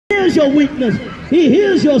hears your weakness. He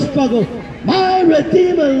hears your struggle. My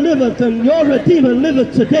Redeemer liveth, and your Redeemer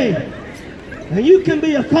liveth today. And you can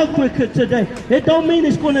be a conqueror today. It don't mean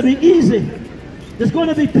it's going to be easy. There's going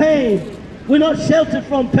to be pain. We're not sheltered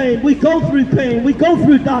from pain. We go through pain. We go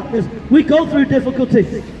through darkness. We go through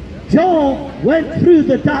difficulty. Job went through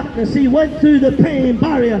the darkness. He went through the pain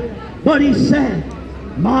barrier. But he said,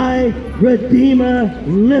 my Redeemer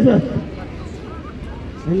liveth.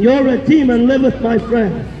 And your Redeemer liveth, my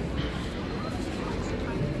friend.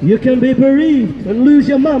 You can be bereaved and lose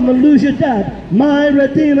your mom and lose your dad. My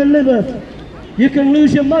Redeemer liveth. You can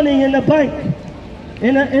lose your money in the bank,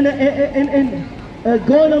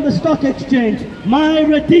 going on the stock exchange. My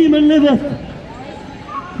Redeemer liveth.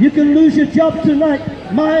 You can lose your job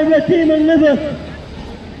tonight. My Redeemer liveth.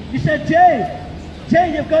 You said,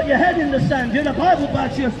 Jay, you've got your head in the sand. You're in a Bible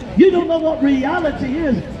batch. You don't know what reality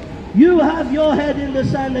is. You have your head in the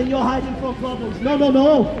sand and you're hiding from problems. No, no,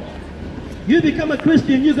 no. You become a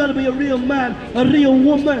Christian, you've got to be a real man, a real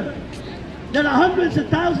woman. There are hundreds of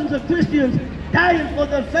thousands of Christians dying for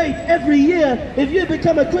their faith every year. If you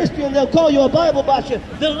become a Christian, they'll call you a Bible basher.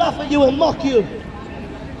 They'll laugh at you and mock you.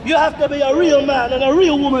 You have to be a real man and a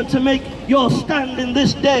real woman to make your stand in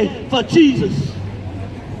this day for Jesus.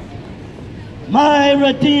 My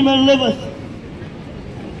Redeemer liveth.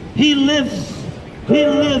 He lives. He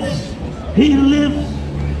lives. He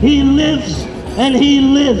lives. He lives. And he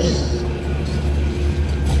lives.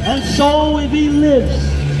 And so if he lives,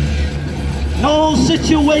 no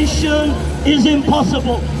situation is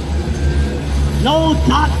impossible. No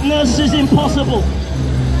darkness is impossible.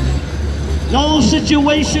 No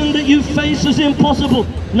situation that you face is impossible.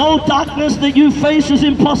 No darkness that you face is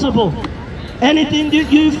impossible. Anything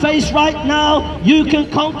that you face right now, you can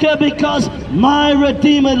conquer because my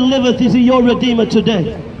Redeemer liveth. Is he your Redeemer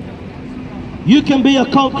today? You can be a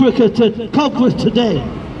conqueror today.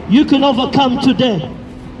 You can overcome today.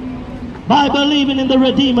 By believing in the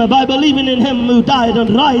Redeemer, by believing in him who died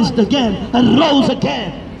and rised again and rose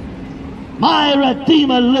again. My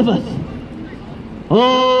Redeemer liveth.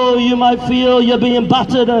 Oh, you might feel you're being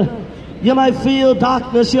battered. You might feel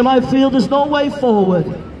darkness. You might feel there's no way forward.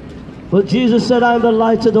 But Jesus said, I'm the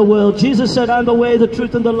light of the world. Jesus said, I'm the way, the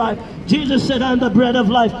truth, and the life. Jesus said, I'm the bread of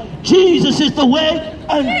life. Jesus is the way,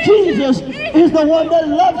 and Jesus is the one that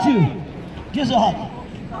loves you. Give us a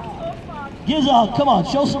hug. Give us a hug. Come on,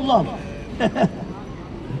 show some love.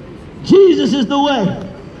 Jesus is the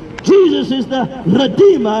way. Jesus is the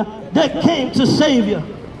Redeemer that came to save you.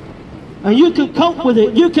 And you can cope with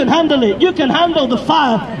it. You can handle it. You can handle the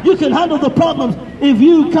fire. You can handle the problems if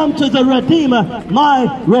you come to the Redeemer.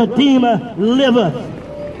 My Redeemer liveth.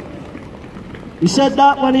 He said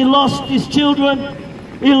that when he lost his children,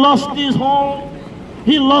 he lost his home,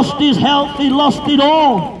 he lost his health, he lost it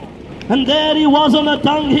all. And there he was on a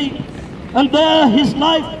dung heap. And there his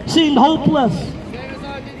life seemed hopeless.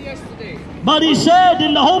 But he said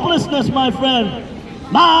in the hopelessness, my friend,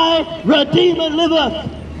 my Redeemer liveth.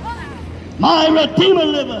 My Redeemer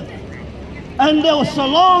liveth. And there, so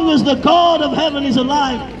long as the God of heaven is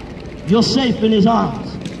alive, you're safe in his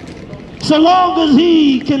arms. So long as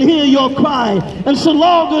he can hear your cry, and so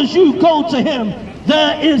long as you go to him,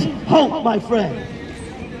 there is hope, my friend.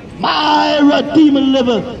 My Redeemer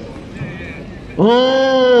liveth.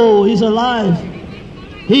 Oh, he's alive.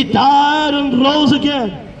 He died and rose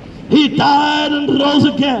again. He died and rose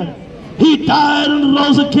again. He died and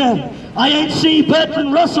rose again. I ain't seen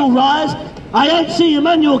Bertrand Russell rise. I ain't seen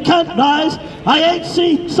Immanuel Kant rise. I ain't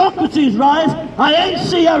seen Socrates rise. I ain't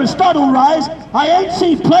seen Aristotle rise. I ain't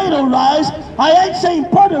seen Plato rise. I ain't seen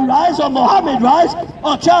Buddha rise or Muhammad rise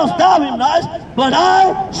or Charles Darwin rise. But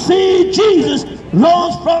I see Jesus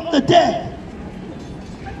rose from the dead.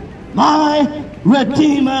 My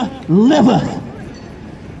Redeemer liveth.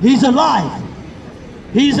 He's alive.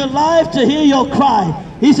 He's alive to hear your cry.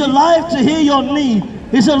 He's alive to hear your need.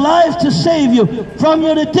 He's alive to save you from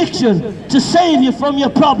your addiction, to save you from your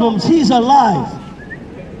problems. He's alive.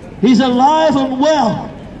 He's alive and well.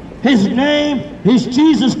 His name is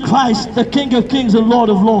Jesus Christ, the King of Kings and Lord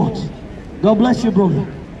of Lords. God bless you, brother.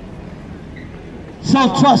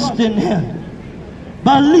 So trust in him.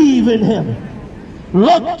 Believe in him.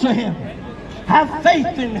 Look to him. Have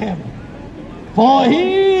faith in him. For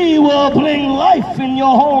he will bring life in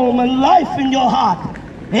your home and life in your heart.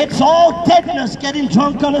 It's all deadness, getting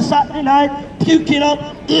drunk on a Saturday night, puking up,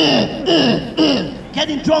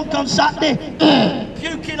 getting drunk on Saturday,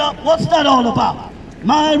 puking up. What's that all about?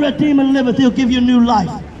 My Redeemer liveth. He'll give you new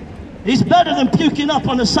life. He's better than puking up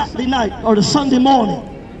on a Saturday night or a Sunday morning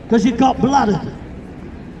because you got bladdered.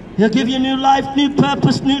 He'll give you new life, new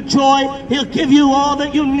purpose, new joy. He'll give you all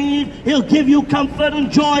that you need. He'll give you comfort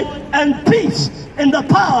and joy and peace in the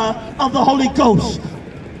power of the Holy Ghost.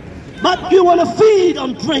 But you want to feed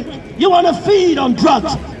on drink. You want to feed on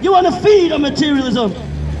drugs. You want to feed on materialism.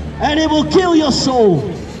 And it will kill your soul.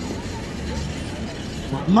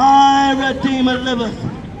 My Redeemer liveth.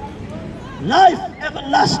 Life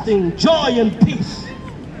everlasting, joy and peace.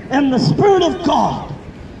 And the Spirit of God.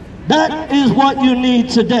 That is what you need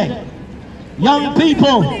today. Young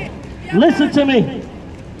people, listen to me.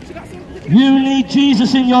 You need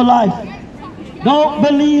Jesus in your life. Don't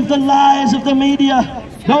believe the lies of the media.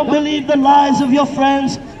 Don't believe the lies of your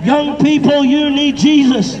friends. Young people, you need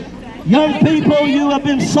Jesus. Young people, you have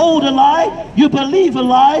been sold a lie. You believe a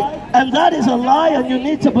lie. And that is a lie, and you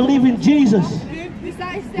need to believe in Jesus.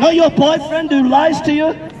 Not your boyfriend who lies to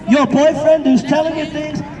you. Your boyfriend who's telling you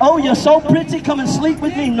things. Oh, you're so pretty, come and sleep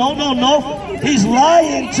with me. No, no, no. He's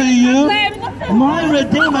lying to you. My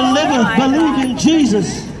Redeemer liveth. Believe in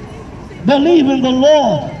Jesus. Believe in the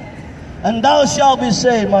Lord. And thou shalt be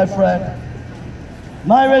saved, my friend.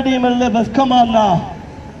 My Redeemer liveth. Come on now.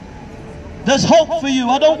 There's hope for you.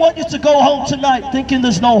 I don't want you to go home tonight thinking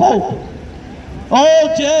there's no hope.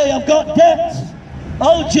 Oh, Jay, I've got debts.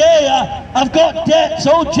 Oh, Jay, I've got debts.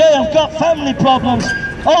 Oh, Jay, I've got family problems.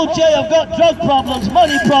 Oh, Jay, I've got drug problems,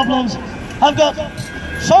 money problems. I've got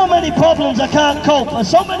so many problems I can't cope. And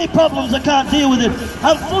so many problems I can't deal with it.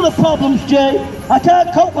 I'm full of problems, Jay. I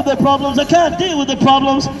can't cope with the problems. I can't deal with the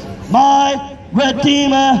problems. My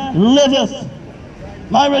Redeemer liveth.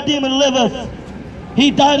 My Redeemer liveth. He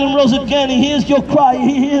died and rose again. He hears your cry.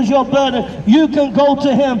 He hears your burden. You can go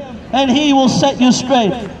to him and he will set you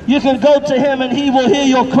straight. You can go to him and he will hear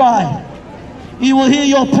your cry. He will hear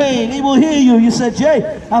your pain. He will hear you. You said,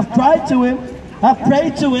 Jay, I've cried to him. I've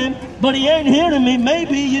prayed to him, but he ain't hearing me.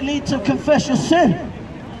 Maybe you need to confess your sin.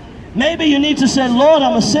 Maybe you need to say, Lord,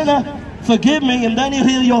 I'm a sinner. Forgive me. And then he'll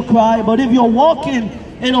hear your cry. But if you're walking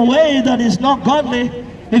in a way that is not godly,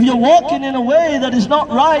 if you're walking in a way that is not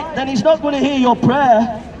right, then he's not going to hear your prayer.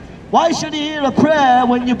 Why should he hear a prayer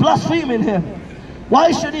when you blaspheme him?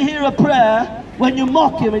 Why should he hear a prayer when you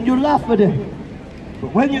mock him and you laugh at him?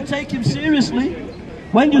 But when you take him seriously,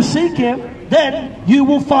 when you seek him, then you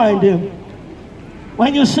will find him.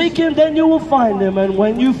 When you seek him, then you will find him. And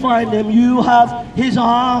when you find him, you have his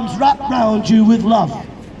arms wrapped around you with love.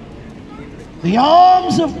 The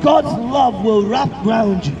arms of God's love will wrap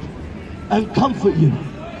around you and comfort you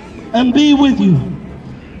and be with you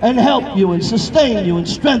and help you and sustain you and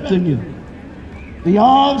strengthen you. The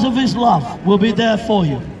arms of his love will be there for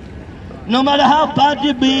you. No matter how bad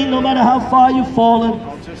you've been, no matter how far you've fallen,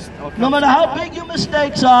 no matter how big your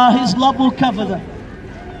mistakes are, his love will cover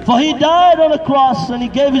them. For he died on a cross and he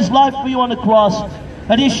gave his life for you on the cross.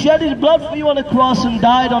 And he shed his blood for you on the cross and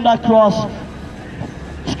died on that cross.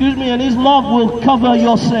 Excuse me, and his love will cover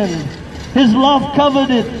your sin. His love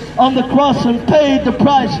covered it on the cross and paid the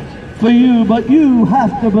price for you, but you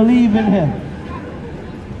have to believe in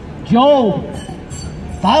him. Job,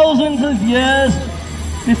 thousands of years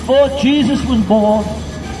before Jesus was born,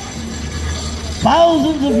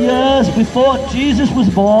 thousands of years before Jesus was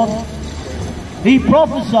born, he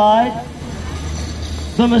prophesied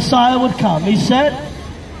the Messiah would come. He said,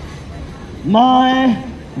 my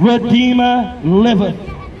Redeemer liveth.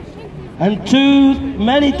 And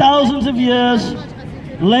many thousands of years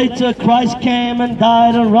later, Christ came and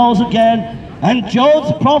died and rose again, and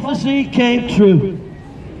Job's prophecy came true.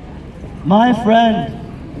 My friend,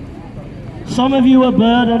 some of you are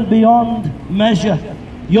burdened beyond measure.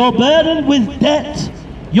 You're burdened with debt.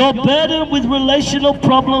 You're burdened with relational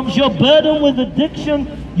problems. You're burdened with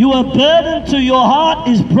addiction. You are burdened to your heart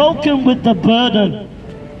is broken with the burden.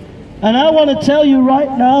 And I want to tell you right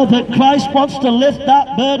now that Christ wants to lift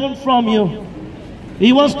that burden from you.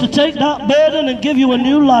 He wants to take that burden and give you a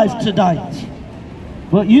new life tonight.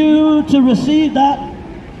 But you, to receive that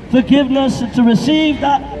forgiveness and to receive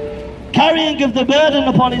that carrying of the burden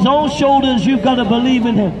upon his own shoulders, you've got to believe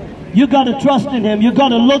in him. You've got to trust in him. You've got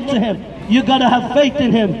to look to him. You've got to have faith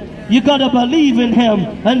in him. You've got to believe in him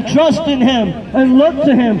and trust in him and look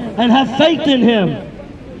to him and have faith in him.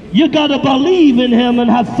 You've got to believe in him and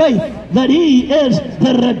have faith that he is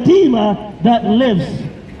the Redeemer that lives.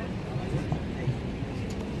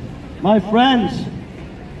 My friends,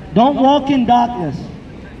 don't walk in darkness.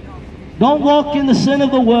 Don't walk in the sin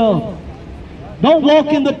of the world. Don't walk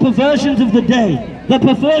in the perversions of the day, the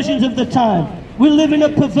perversions of the time. We live in a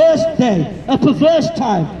perverse day, a perverse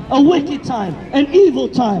time, a wicked time, an evil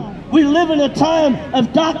time. We live in a time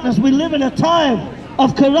of darkness. We live in a time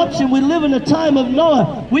of corruption. We live in a time of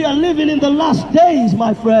Noah. We are living in the last days,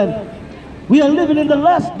 my friend. We are living in the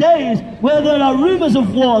last days where there are rumors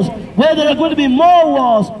of wars, where there are going to be more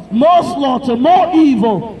wars, more slaughter, more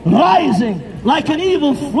evil rising like an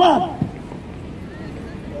evil flood.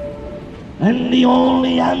 And the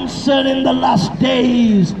only answer in the last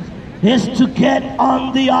days is to get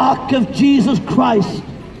on the ark of Jesus Christ.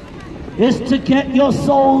 Is to get your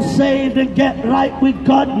soul saved and get right with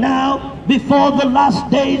God now before the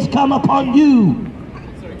last days come upon you.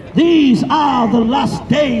 These are the last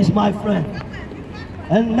days, my friend.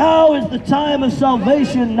 And now is the time of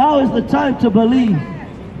salvation. Now is the time to believe.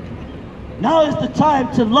 Now is the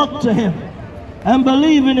time to look to Him and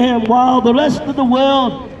believe in Him, while the rest of the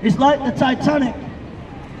world is like the Titanic.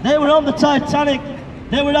 They were on the Titanic.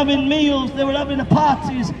 They were having meals. They were having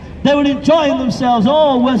parties. They were enjoying themselves.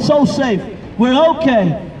 Oh, we're so safe. We're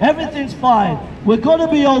okay. Everything's fine. We're going to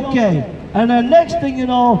be okay. And the next thing you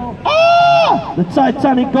know, the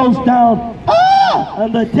Titanic goes down,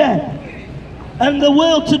 and they're dead. And the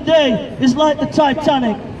world today is like the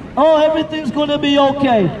Titanic. Oh, everything's going to be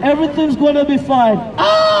okay. Everything's going to be fine.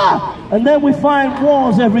 And then we find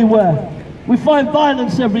wars everywhere. We find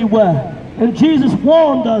violence everywhere. And Jesus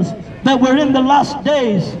warned us that we're in the last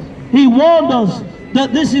days. He warned us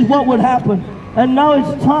that this is what would happen. And now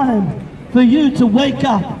it's time for you to wake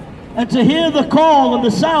up and to hear the call and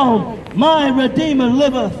the sound. My Redeemer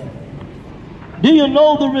liveth. Do you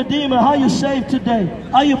know the Redeemer? Are you saved today?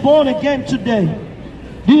 Are you born again today?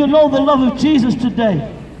 Do you know the love of Jesus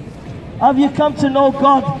today? Have you come to know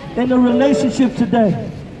God in a relationship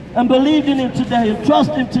today? And believed in Him today? And trust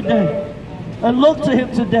Him today? And look to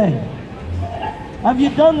Him today? Have you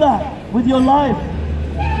done that with your life?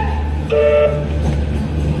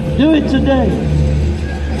 Do it today.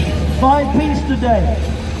 Find peace today.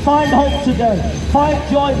 Find hope today.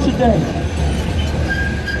 Find joy today.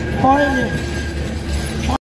 Find Him.